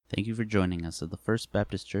Thank you for joining us at the First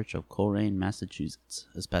Baptist Church of Coleraine, Massachusetts,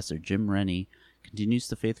 as Pastor Jim Rennie continues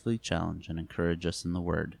to faithfully challenge and encourage us in the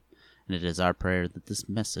Word. And it is our prayer that this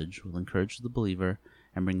message will encourage the believer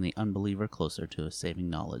and bring the unbeliever closer to a saving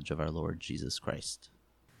knowledge of our Lord Jesus Christ.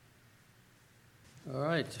 All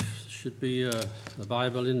right, should be a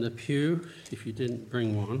Bible in the pew if you didn't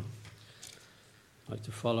bring one. I'd like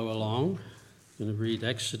to follow along. I'm going to read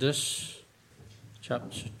Exodus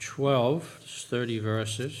chapter 12, it's 30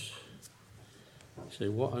 verses. You say,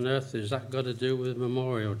 what on earth has that got to do with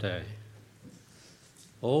Memorial Day?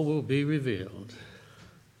 All will be revealed.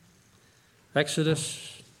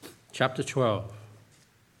 Exodus chapter 12.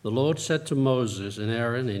 The Lord said to Moses and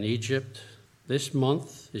Aaron in Egypt, this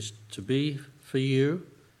month is to be for you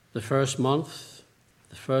the first month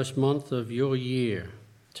of your year.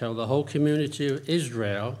 Tell the whole community of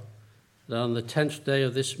Israel that on the 10th day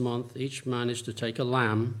of this month, each man is to take a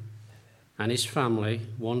lamb and his family,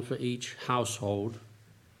 one for each household.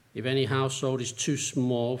 If any household is too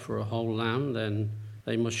small for a whole lamb, then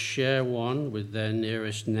they must share one with their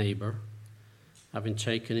nearest neighbor, having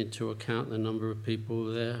taken into account the number of people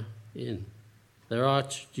therein. There are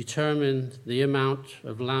to determine the amount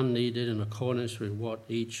of lamb needed in accordance with what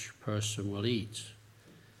each person will eat.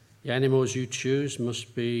 The animals you choose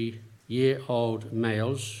must be year-old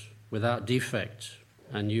males without defect,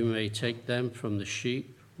 and you may take them from the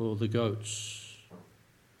sheep or the goats.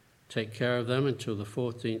 Take care of them until the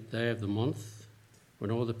 14th day of the month,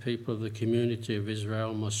 when all the people of the community of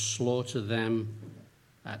Israel must slaughter them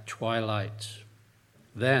at twilight.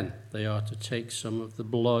 Then they are to take some of the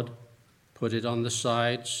blood, put it on the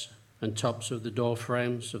sides and tops of the door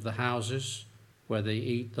frames of the houses where they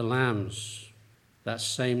eat the lambs. That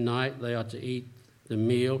same night they are to eat the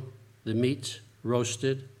meat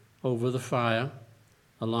roasted over the fire,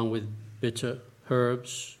 along with bitter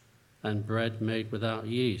herbs and bread made without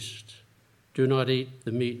yeast. Do not eat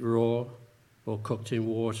the meat raw or cooked in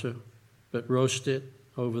water, but roast it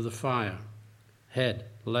over the fire, head,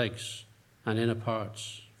 legs, and inner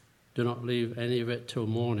parts. Do not leave any of it till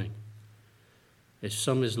morning. If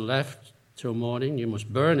some is left till morning, you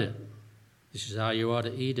must burn it. This is how you are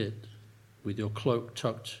to eat it, with your cloak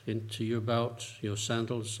tucked into your belt, your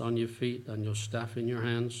sandals on your feet, and your staff in your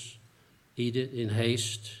hands. Eat it in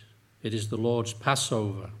haste. It is the Lord's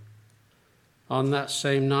Passover. On that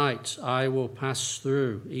same night I will pass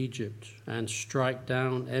through Egypt and strike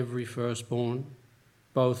down every firstborn,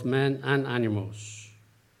 both men and animals.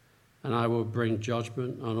 And I will bring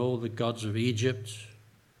judgment on all the gods of Egypt.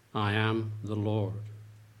 I am the Lord.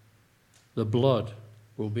 The blood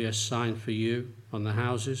will be a sign for you on the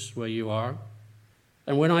houses where you are.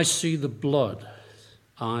 And when I see the blood,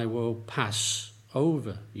 I will pass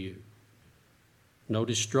over you. No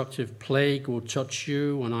destructive plague will touch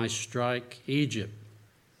you when I strike Egypt.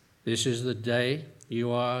 This is the day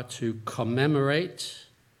you are to commemorate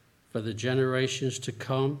for the generations to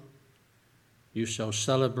come. You shall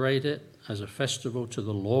celebrate it as a festival to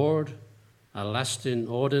the Lord, a lasting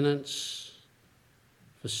ordinance.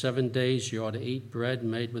 For 7 days you are to eat bread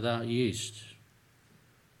made without yeast.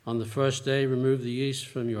 On the first day remove the yeast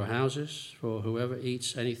from your houses, for whoever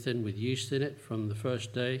eats anything with yeast in it from the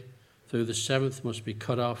first day through the 7th must be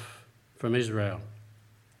cut off from Israel.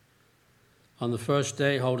 On the first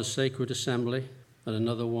day hold a sacred assembly, and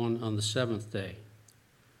another one on the 7th day.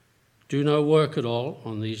 Do no work at all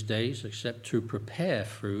on these days except to prepare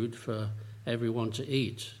food for everyone to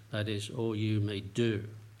eat. That is all you may do.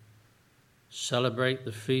 Celebrate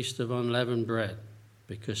the feast of unleavened bread,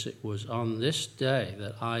 because it was on this day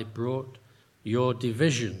that I brought your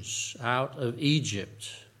divisions out of Egypt.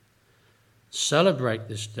 Celebrate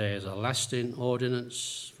this day as a lasting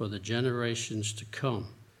ordinance for the generations to come.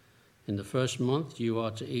 In the first month you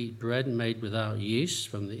are to eat bread made without yeast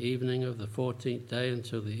from the evening of the 14th day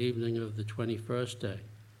until the evening of the 21st day.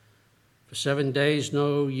 For 7 days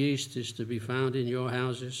no yeast is to be found in your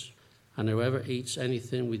houses, and whoever eats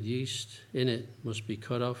anything with yeast in it must be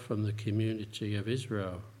cut off from the community of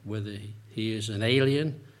Israel, whether he is an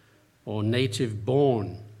alien or native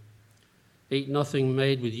born. Eat nothing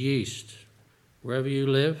made with yeast. Wherever you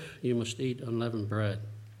live, you must eat unleavened bread.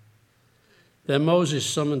 Then Moses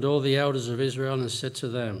summoned all the elders of Israel and said to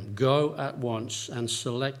them, go at once and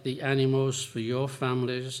select the animals for your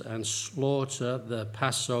families and slaughter the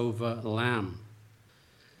Passover lamb.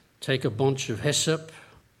 Take a bunch of hyssop,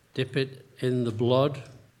 dip it in the blood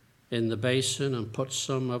in the basin, and put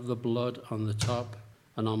some of the blood on the top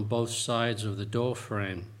and on both sides of the door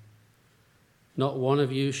frame. Not one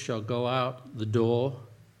of you shall go out the door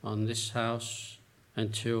on this house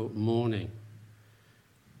until morning.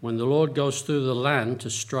 When the Lord goes through the land to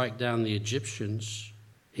strike down the Egyptians,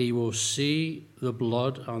 He will see the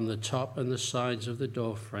blood on the top and the sides of the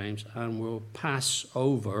door frames and will pass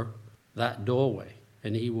over that doorway,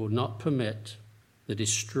 and he will not permit the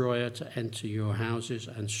destroyer to enter your houses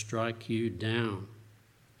and strike you down.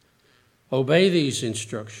 Obey these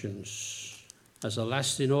instructions as a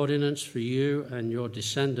lasting ordinance for you and your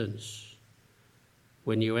descendants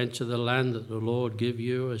when you enter the land that the Lord give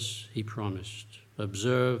you as he promised.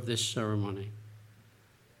 Observe this ceremony.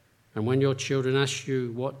 And when your children ask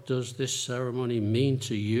you, what does this ceremony mean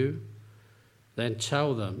to you? Then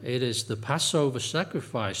tell them, it is the Passover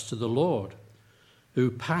sacrifice to the Lord, who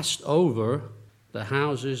passed over the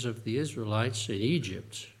houses of the Israelites in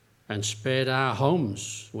Egypt and spared our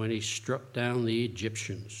homes when he struck down the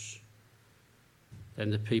Egyptians.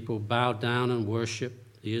 Then the people bowed down and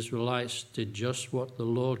worshipped. The Israelites did just what the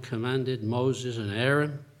Lord commanded Moses and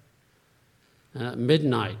Aaron. And at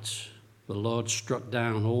midnight, the Lord struck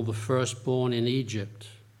down all the firstborn in Egypt,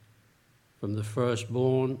 from the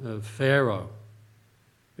firstborn of Pharaoh,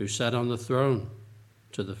 who sat on the throne,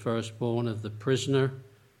 to the firstborn of the prisoner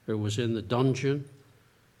who was in the dungeon,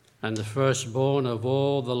 and the firstborn of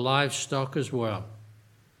all the livestock as well.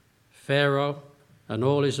 Pharaoh and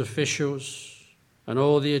all his officials and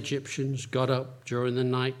all the Egyptians got up during the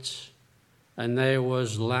night, and there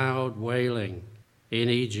was loud wailing in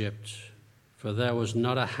Egypt, for there was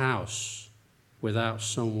not a house without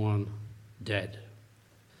someone dead.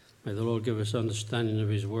 May the Lord give us understanding of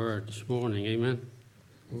his word this morning. Amen.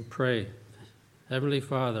 We'll pray. Heavenly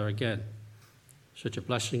Father, again, such a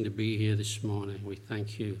blessing to be here this morning. We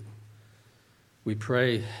thank you. We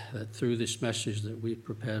pray that through this message that we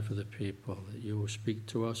prepare for the people, that you will speak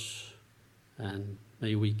to us, and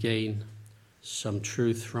may we gain some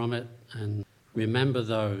truth from it and remember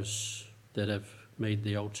those that have made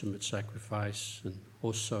the ultimate sacrifice, and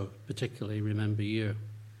also particularly remember you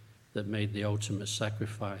that made the ultimate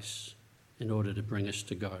sacrifice in order to bring us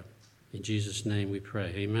to God. In Jesus' name we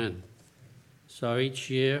pray, amen. So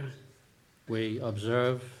each year we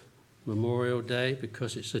observe Memorial Day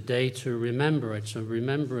because it's a day to remember. It's a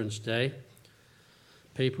remembrance day.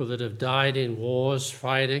 People that have died in wars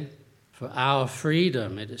fighting for our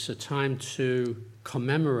freedom. It is a time to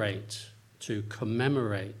commemorate, to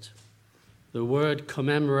commemorate. The word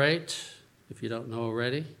commemorate, if you don't know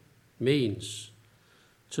already, means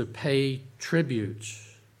to pay tribute,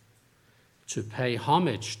 to pay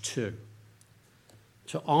homage to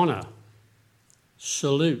honor,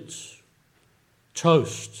 salute,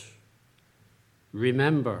 toast,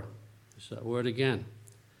 remember. Is that word again?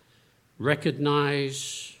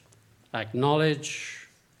 Recognize, acknowledge,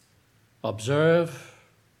 observe,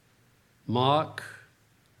 mark,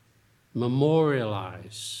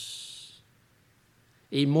 memorialize,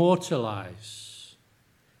 immortalize,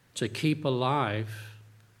 to keep alive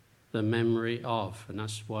the memory of. And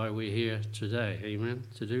that's why we're here today, amen,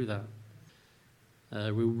 to do that.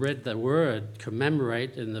 We read the word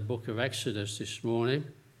commemorate in the book of Exodus this morning,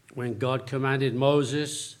 when God commanded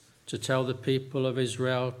Moses to tell the people of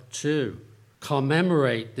Israel to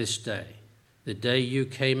commemorate this day, the day you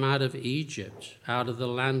came out of Egypt, out of the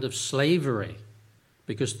land of slavery,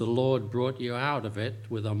 because the Lord brought you out of it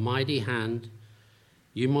with a mighty hand.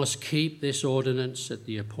 You must keep this ordinance at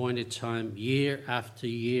the appointed time year after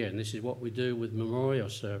year. And this is what we do with memorial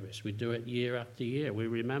service. We do it year after year. We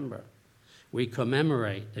remember. We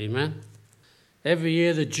commemorate. Amen? Every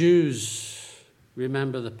year the Jews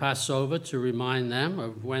remember the Passover to remind them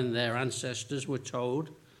of when their ancestors were told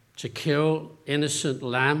to kill innocent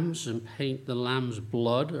lambs and paint the lamb's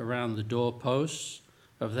blood around the doorposts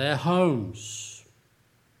of their homes.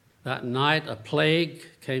 That night, a plague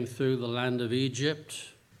came through the land of Egypt,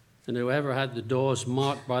 and whoever had the doors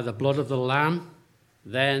marked by the blood of the lamb,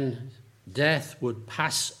 then death would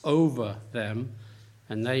pass over them,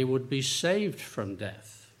 and they would be saved from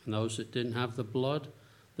death. And those that didn't have the blood,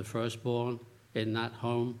 the firstborn in that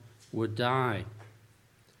home, would die.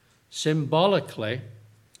 Symbolically,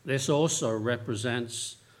 this also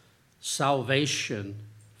represents salvation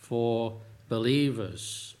for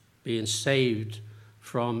believers, being saved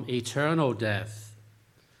from eternal death,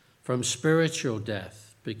 from spiritual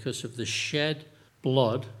death, because of the shed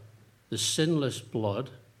blood, the sinless blood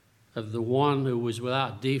of the one who was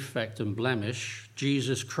without defect and blemish,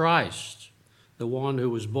 Jesus Christ, the one who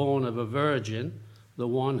was born of a virgin, the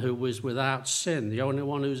one who was without sin, the only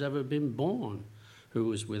one who's ever been born who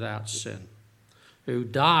was without sin, who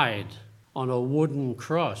died on a wooden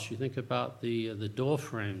cross. You think about the door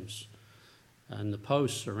frames and the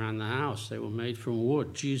posts around the house, they were made from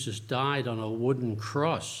wood. Jesus died on a wooden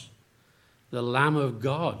cross, the Lamb of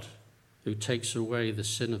God who takes away the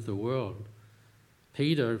sin of the world.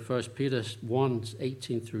 Peter, 1 Peter 1,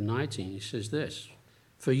 18 through 19, he says this,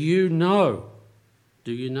 "For you know,"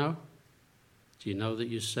 do you know? Do you know that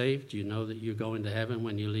you're saved? Do you know that you're going to heaven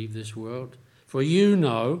when you leave this world? "For you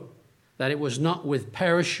know that it was not with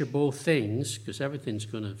perishable things," because everything's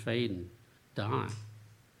going to fade and die,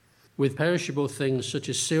 "with perishable things such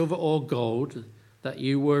as silver or gold, that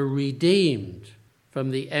you were redeemed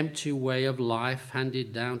from the empty way of life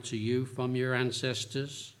handed down to you from your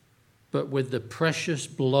ancestors, but with the precious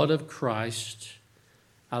blood of Christ,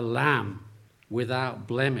 a lamb without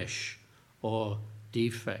blemish or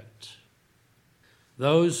defect."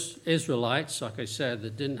 Those Israelites, like I said,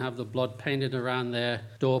 that didn't have the blood painted around their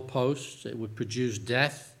doorposts, it would produce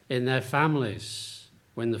death in their families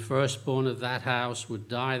when the firstborn of that house would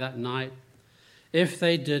die that night if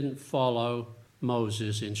they didn't follow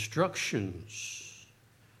Moses' instructions.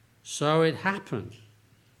 So it happened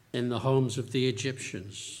in the homes of the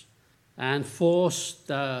Egyptians and forced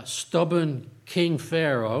the stubborn King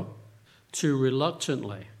Pharaoh to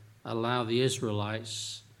reluctantly allow the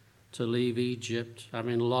Israelites to leave Egypt,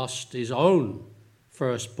 having lost his own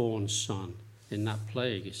firstborn son in that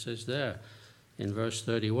plague. It says there in verse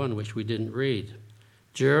 31, which we didn't read.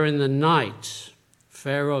 "During the night,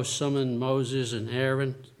 Pharaoh summoned Moses and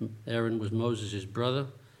Aaron. Aaron was Moses' brother,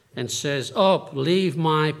 and says, 'Up, leave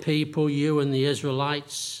my people, you and the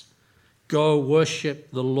Israelites. Go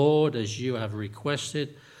worship the Lord as you have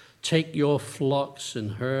requested. Take your flocks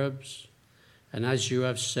and herds, and as you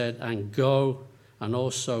have said, and go and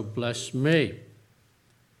also bless me.'"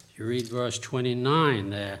 You read verse 29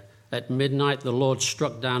 there. "At midnight the Lord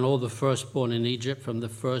struck down all the firstborn in Egypt, from the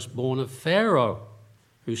firstborn of Pharaoh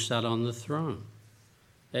who sat on the throne."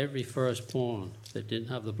 Every firstborn that didn't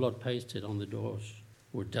have the blood painted on the doors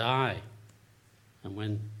would die. And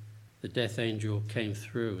when the death angel came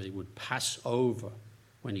through, he would pass over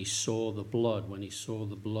when he saw the blood. When he saw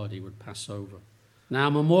the blood, he would pass over. Now,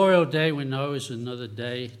 Memorial Day, we know, is another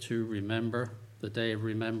day to remember, the day of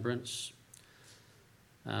remembrance.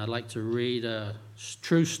 I'd like to read a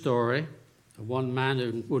true story of one man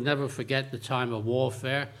who will never forget the time of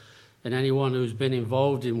warfare. And anyone who's been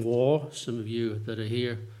involved in war, some of you that are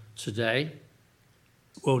here today,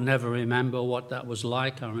 will never remember what that was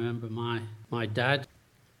like. I remember my dad.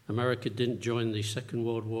 America didn't join the Second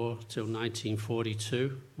World War till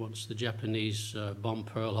 1942. Once the Japanese bombed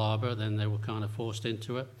Pearl Harbor, then they were kind of forced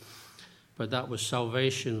into it. But that was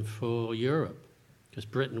salvation for Europe, because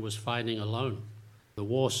Britain was fighting alone. The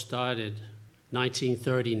war started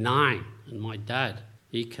 1939, and my dad,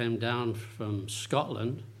 he came down from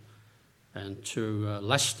Scotland and to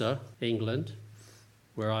Leicester, England,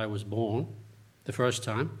 where I was born the first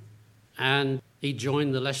time. And he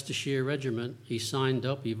joined the Leicestershire Regiment. He signed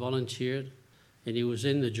up, he volunteered, and he was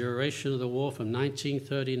in the duration of the war from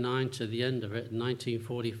 1939 to the end of it in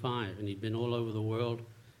 1945. And he'd been all over the world.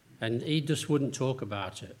 And he just wouldn't talk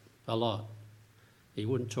about it a lot. He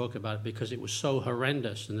wouldn't talk about it because it was so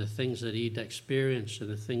horrendous, and the things that he'd experienced and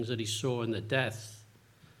the things that he saw in the death.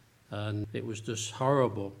 And it was just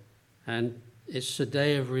horrible. And it's a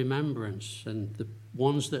day of remembrance, and the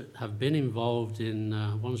ones that have been involved in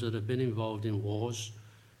wars,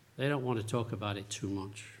 they don't want to talk about it too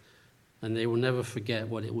much, and they will never forget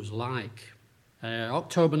what it was like.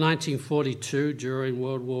 October 1942, during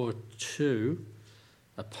World War II,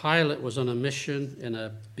 a pilot was on a mission in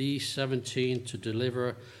a B-17 to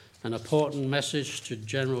deliver an important message to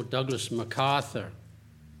General Douglas MacArthur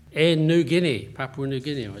in New Guinea, Papua New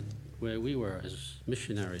Guinea, where we were as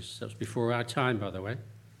missionaries. That was before our time, by the way.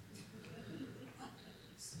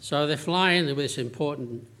 So they're flying with this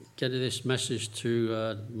important, getting this message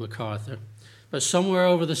to MacArthur. But somewhere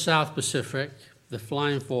over the South Pacific, the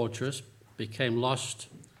Flying Fortress became lost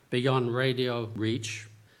beyond radio reach.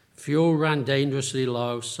 Fuel ran dangerously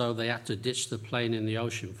low, so they had to ditch the plane in the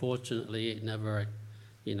ocean. Fortunately, it never,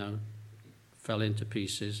 fell into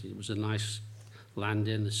pieces. It was a nice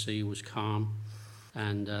landing. The sea was calm.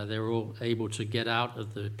 And they were all able to get out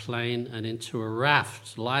of the plane and into a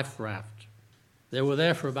raft, life raft. They were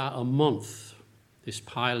there for about a month, this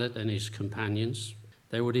pilot and his companions.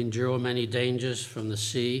 They would endure many dangers from the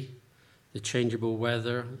sea, the changeable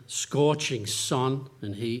weather, scorching sun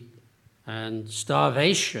and heat, and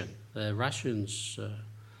starvation. Their rations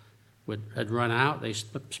had run out. They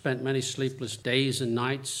spent many sleepless days and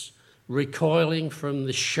nights recoiling from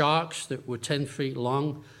the sharks that were 10 feet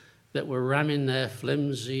long that were ramming their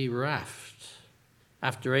flimsy raft.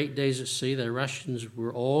 After 8 days at sea, their rations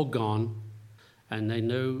were all gone, and they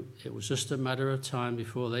knew it was just a matter of time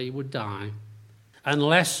before they would die,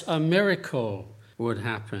 unless a miracle would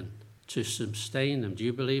happen to sustain them. Do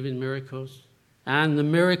you believe in miracles? And the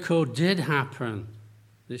miracle did happen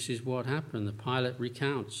This is what happened. The pilot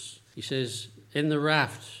recounts. He says, in the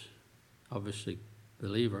raft, obviously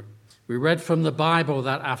believer, we read from the Bible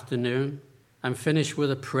that afternoon and finished with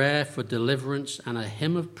a prayer for deliverance and a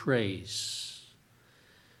hymn of praise.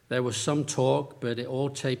 There was some talk, but it all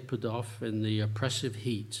tapered off in the oppressive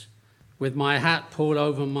heat. With my hat pulled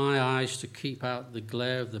over my eyes to keep out the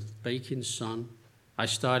glare of the baking sun, I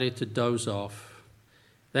started to doze off.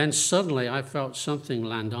 Then suddenly I felt something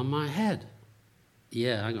land on my head.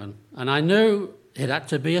 Yeah, hang on. And I knew it had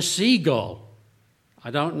to be a seagull. I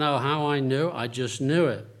don't know how I knew, I just knew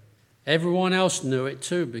it. Everyone else knew it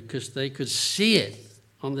too because they could see it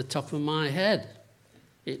on the top of my head.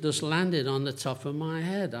 It just landed on the top of my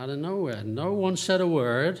head out of nowhere. No one said a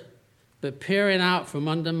word, but peering out from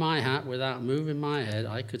under my hat without moving my head,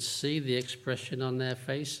 I could see the expression on their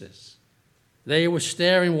faces. They were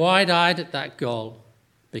staring wide-eyed at that gull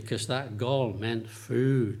because that gull meant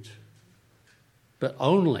food. But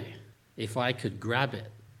only if I could grab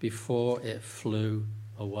it before it flew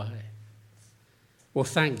away. Well,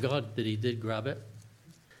 thank God that he did grab it.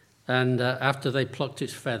 And after they plucked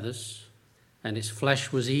its feathers and its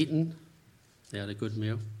flesh was eaten, they had a good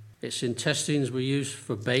meal. Its intestines were used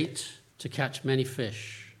for bait to catch many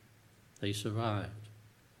fish. They survived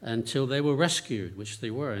until they were rescued, which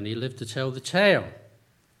they were, and he lived to tell the tale.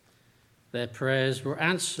 Their prayers were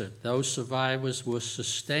answered. Those survivors were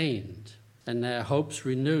sustained and their hopes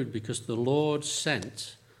renewed because the Lord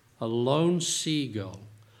sent a lone seagull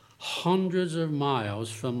hundreds of miles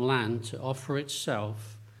from land to offer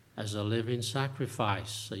itself as a living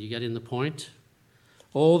sacrifice. Are you getting the point?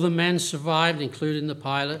 All the men survived, including the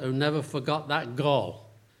pilot, who never forgot that gull,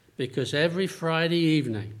 because every Friday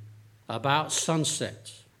evening, about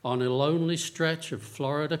sunset, on a lonely stretch of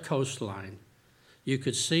Florida coastline, you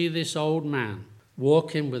could see this old man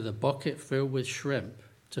walking with a bucket filled with shrimp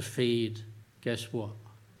to feed, guess what?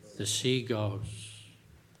 The seagulls.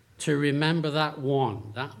 To remember that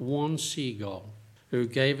one seagull who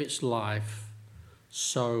gave its life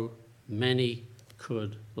so many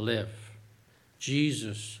could live.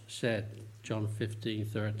 Jesus said, John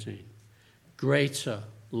 15:13, greater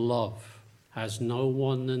love has no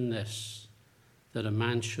one than this, that a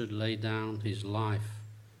man should lay down his life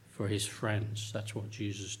for his friends. That's what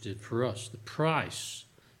Jesus did for us. The price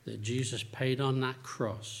that Jesus paid on that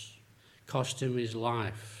cross cost him his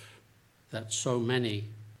life, that so many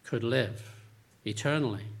could live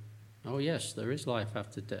eternally. Oh yes, there is life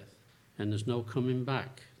after death, and there's no coming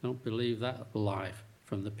back. Don't believe that life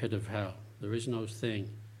from the pit of hell. There is no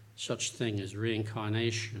such thing as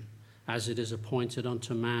reincarnation, as it is appointed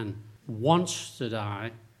unto man once to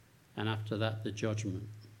die, and after that the judgment.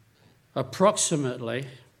 Approximately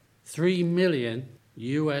 3 million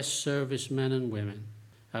U.S. servicemen and women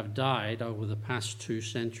have died over the past 2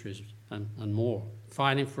 centuries and more,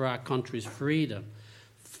 fighting for our country's freedom,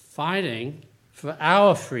 fighting for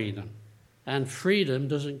our freedom. And freedom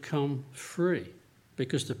doesn't come free,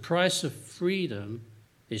 because the price of freedom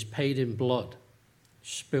is paid in blood,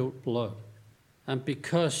 spilt blood. And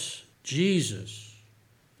because Jesus,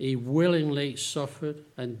 he willingly suffered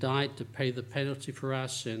and died to pay the penalty for our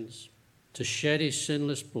sins, to shed his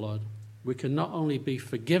sinless blood, we can not only be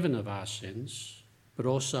forgiven of our sins, but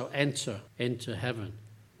also enter into heaven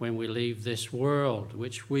when we leave this world,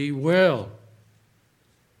 which we will.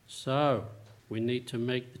 So we need to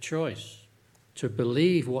make the choice to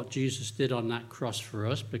believe what Jesus did on that cross for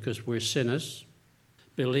us, because we're sinners.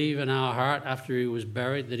 Believe in our heart after he was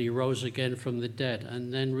buried that he rose again from the dead,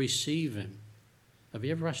 and then receive him. Have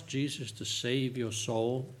you ever asked Jesus to save your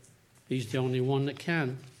soul? He's the only one that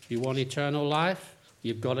can. If you want eternal life,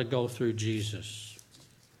 you've got to go through Jesus.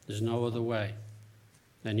 There's no other way.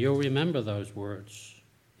 And you'll remember those words,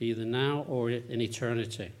 either now or in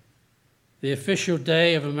eternity. The official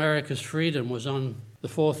day of America's freedom was on the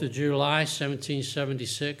 4th of July,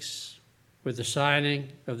 1776, with the signing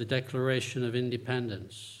of the Declaration of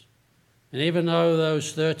Independence. And even though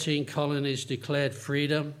those 13 colonies declared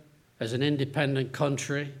freedom as an independent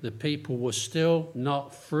country, the people were still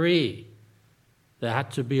not free. There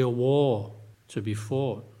had to be a war to be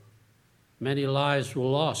fought. Many lives were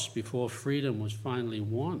lost before freedom was finally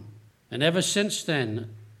won. And ever since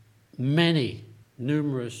then,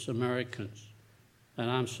 numerous Americans, and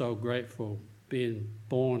I'm so grateful being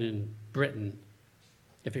born in Britain.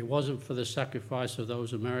 If it wasn't for the sacrifice of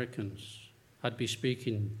those Americans, I'd be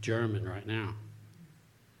speaking German right now.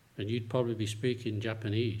 And you'd probably be speaking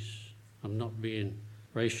Japanese. I'm not being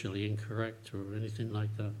racially incorrect or anything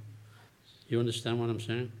like that. You understand what I'm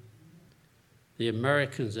saying? The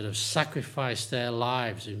Americans that have sacrificed their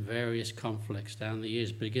lives in various conflicts down the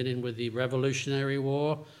years, beginning with the Revolutionary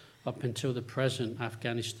War up until the present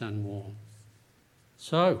Afghanistan war.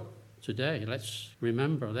 So, today, let's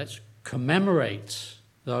remember, let's commemorate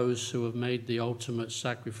those who have made the ultimate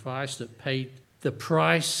sacrifice, that paid the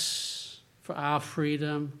price for our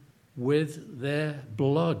freedom with their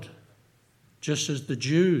blood, just as the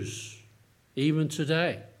Jews, even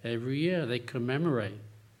today, every year they commemorate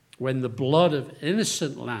when the blood of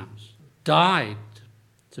innocent lambs died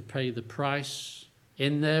to pay the price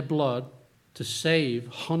in their blood to save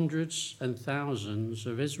hundreds and thousands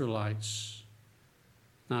of Israelites.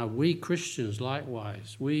 Now, we Christians,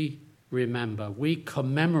 likewise, we remember, we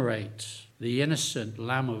commemorate the innocent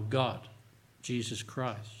Lamb of God, Jesus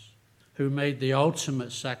Christ, who made the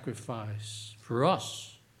ultimate sacrifice for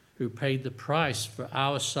us, who paid the price for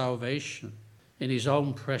our salvation in his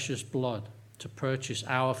own precious blood to purchase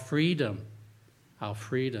our freedom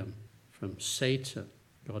from Satan,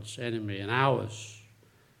 God's enemy, and ours,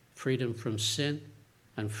 freedom from sin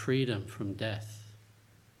and freedom from death.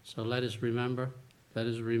 So let us remember.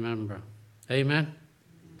 Amen.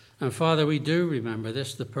 And Father, we do remember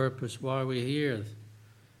this, the purpose why we're here.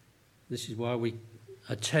 This is why we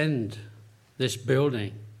attend this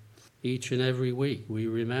building each and every week. We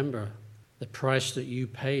remember the price that you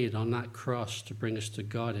paid on that cross to bring us to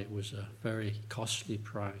God. It was a very costly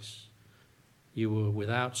price. You were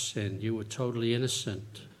without sin. You were totally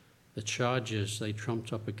innocent. The charges they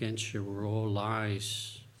trumped up against you were all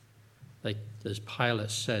lies. As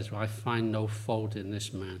Pilate says, I find no fault in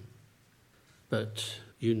this man. But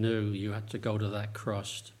you knew you had to go to that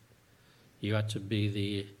cross. You had to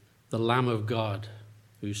be the Lamb of God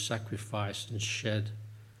who sacrificed and shed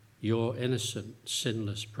your innocent,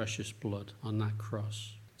 sinless, precious blood on that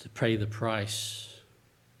cross to pay the price.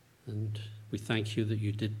 And we thank you that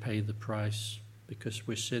you did pay the price, because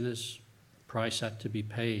we're sinners. The price had to be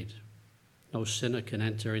paid. No sinner can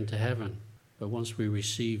enter into heaven. But once we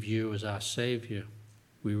receive you as our Savior,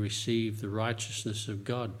 we receive the righteousness of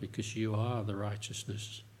God, because you are the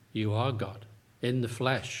righteousness. You are God in the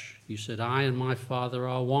flesh. You said, I and my Father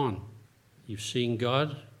are one. You've seen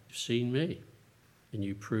God, you've seen me. And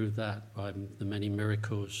you proved that by the many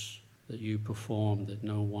miracles that you performed that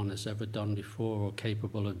no one has ever done before or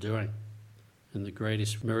capable of doing. And the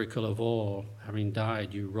greatest miracle of all, having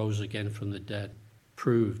died, you rose again from the dead,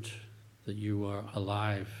 proved that you were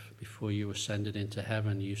alive before you ascended into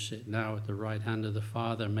heaven. You sit now at the right hand of the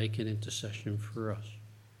Father, making intercession for us.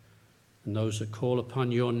 And those that call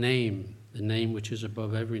upon your name, the name which is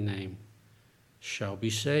above every name, shall be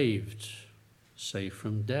saved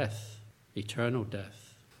from death, eternal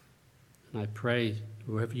death. And I pray,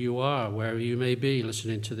 whoever you are, wherever you may be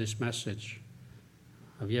listening to this message,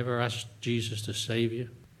 have you ever asked Jesus to save you?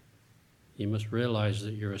 You must realize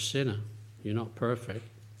that you're a sinner. You're not perfect.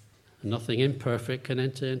 And nothing imperfect can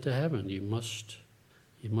enter into heaven. You must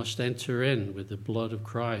enter in with the blood of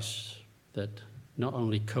Christ that not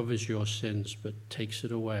only covers your sins, but takes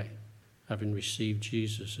it away, having received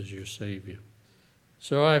Jesus as your Savior.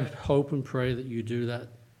 So I hope and pray that you do that,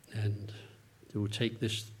 and you will take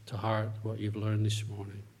this to heart, what you've learned this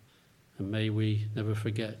morning. And may we never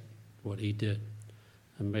forget what he did.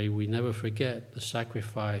 And may we never forget the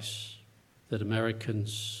sacrifice that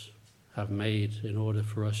Americans have made in order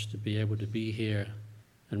for us to be able to be here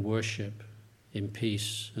and worship in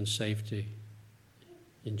peace and safety.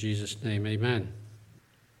 In Jesus' name, amen.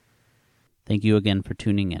 Thank you again for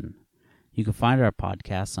tuning in. You can find our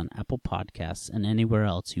podcasts on Apple Podcasts and anywhere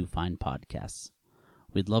else you find podcasts.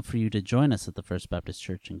 We'd love for you to join us at the First Baptist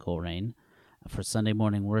Church in Coleraine for Sunday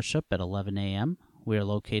morning worship at 11 a.m. We are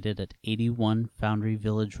located at 81 Foundry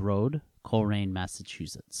Village Road, Coleraine,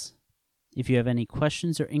 Massachusetts. If you have any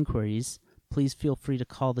questions or inquiries, please feel free to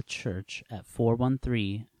call the church at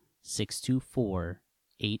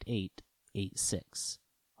 413-624-8886.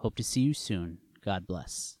 Hope to see you soon. God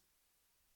bless.